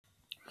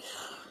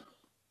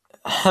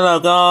Hello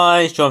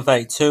guys,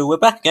 John32. We're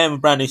back again with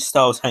a brand new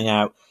Star Wars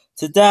Hangout.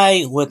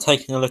 Today we're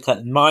taking a look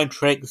at Mind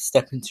Trick,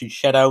 Step into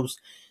Shadows.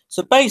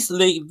 So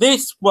basically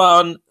this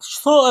one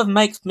sort of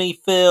makes me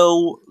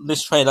feel,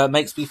 this trailer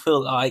makes me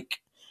feel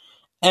like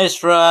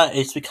Ezra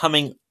is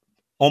becoming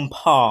on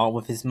par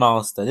with his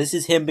master. This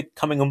is him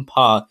becoming on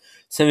par.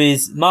 So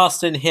he's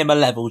mastering him a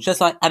level,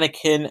 just like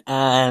Anakin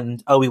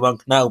and Obi-Wan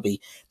Kenobi.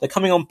 They're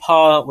coming on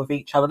par with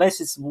each other.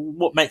 This is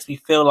what makes me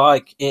feel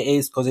like it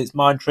is, because it's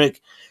Mind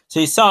Trick.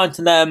 So he's starting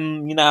to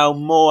learn,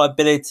 more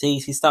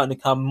abilities. He's starting to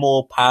become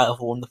more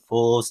powerful on the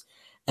Force.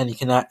 And he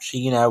can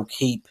actually,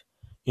 keep,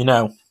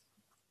 the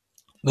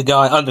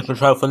guy under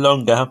control for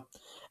longer.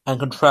 And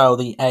control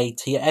the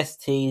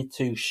AT-ST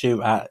to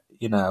shoot at,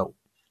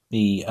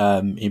 the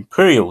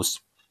Imperials.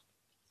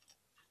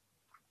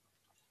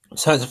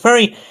 So it's a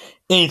very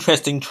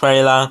interesting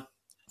trailer,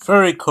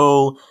 very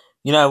cool.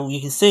 You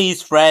can see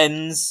his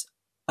friends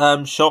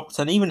shocked,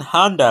 and even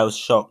Hondo's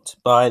shocked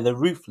by the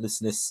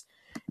ruthlessness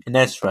in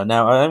Ezra.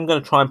 Now I'm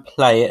going to try and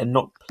play it and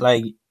not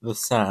play the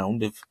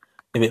sound if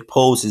it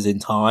pauses in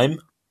time.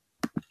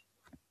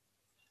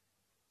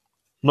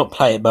 Not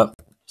play it, but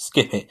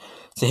skip it.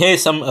 So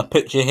here's a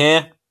picture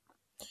here.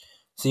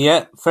 So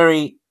yeah,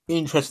 very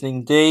interesting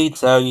indeed.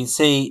 So you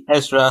see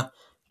Ezra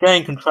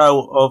gain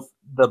control of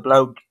the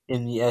bloke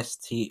in the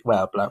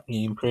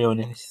the Imperial in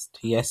the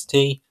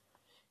STST.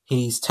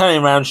 He's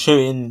turning around,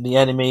 shooting the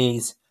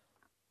enemies.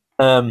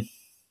 And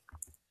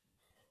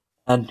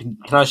can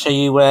I show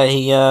you where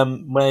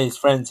where his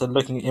friends are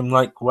looking at him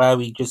like, wow,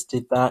 he just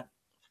did that?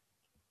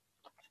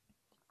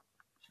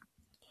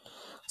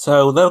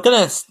 So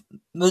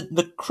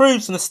the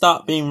crew's gonna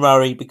start being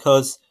worried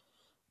because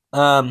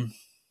what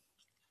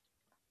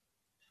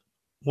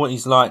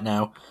he's like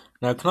now.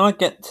 Now, can I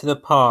get to the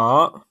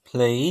part,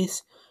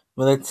 please,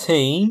 where the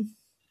team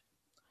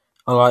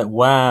are like,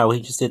 wow,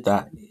 he just did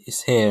that.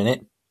 It's here, isn't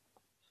it?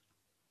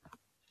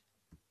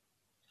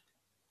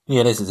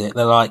 Yeah, this is it.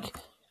 They're like,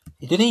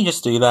 did he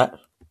just do that?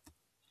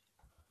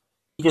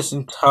 He just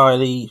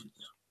entirely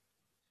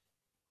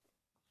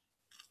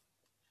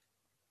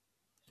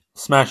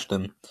smashed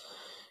them.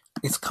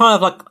 It's kind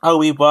of like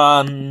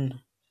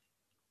Obi-Wan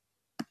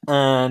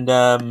and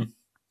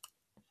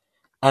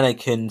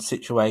Anakin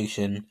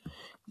situation.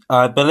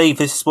 I believe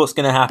this is what's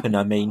going to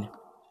happen.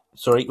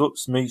 Sorry,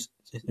 oops, move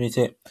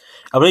it.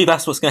 I believe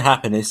that's what's going to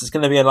happen. This is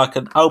going to be like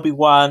an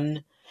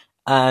Obi-Wan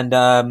and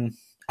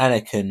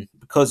Anakin,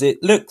 because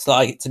it looks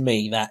like to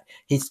me that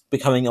he's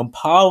becoming on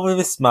par with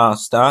his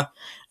master,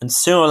 and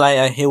sooner or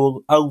later he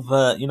will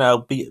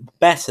be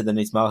better than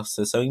his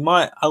master. So he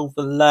might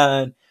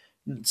overlearn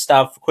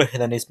stuff quicker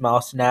than his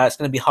master. Now it's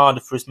going to be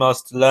harder for his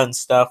master to learn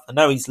stuff. I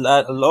know he's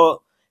learned a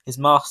lot, his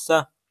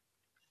master,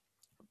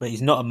 but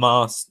he's not a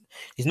master.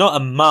 He's not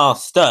a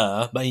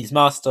master, but he's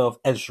master of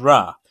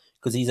Ezra,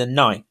 because he's a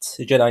knight,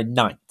 a Jedi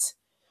knight.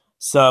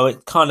 So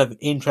it's kind of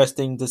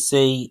interesting to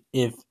see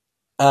if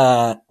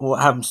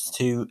what happens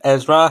to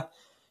Ezra,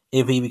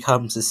 if he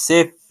becomes a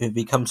Sith, if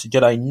he becomes a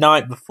Jedi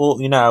Knight before,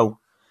 in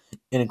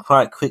a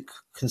quite quick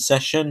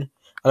concession.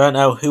 I don't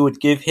know who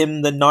would give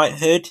him the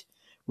knighthood.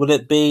 Would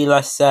it be,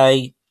 let's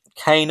say,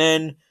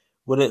 Kanan?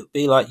 Would it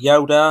be like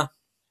Yoda?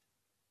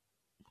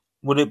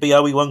 Would it be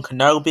Obi-Wan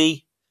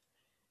Kenobi?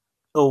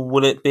 Or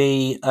would it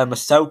be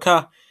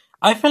Ahsoka?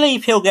 I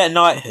believe he'll get a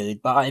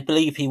knighthood, but I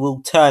believe he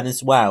will turn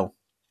as well.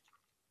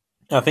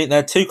 I think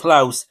they're too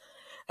close,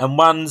 and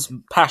one's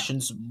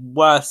passion's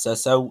worse.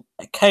 So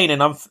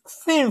Kanan, I'm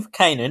fearing for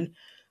Kanan,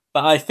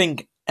 but I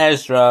think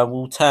Ezra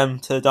will turn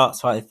to the dark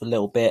side for a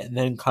little bit and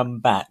then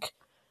come back.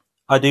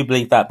 I do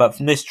believe that, but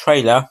from this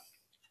trailer,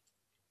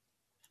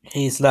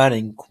 he's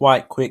learning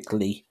quite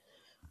quickly.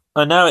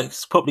 I know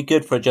it's probably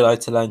good for a Jedi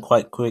to learn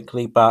quite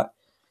quickly, but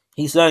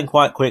he's learning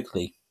quite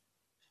quickly.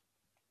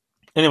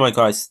 Anyway,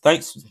 guys,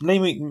 thanks.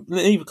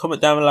 Leave a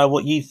comment down below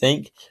what you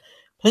think.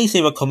 Please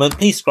leave a comment.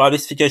 Please subscribe.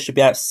 This video should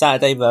be out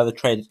Saturday, but the other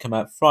trailers come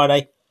out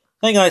Friday.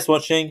 Thank you guys for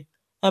watching,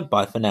 and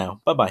bye for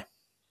now. Bye bye.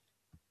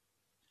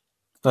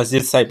 As I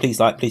did say, please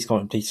like, please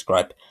comment, please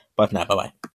subscribe. Bye for now. Bye bye.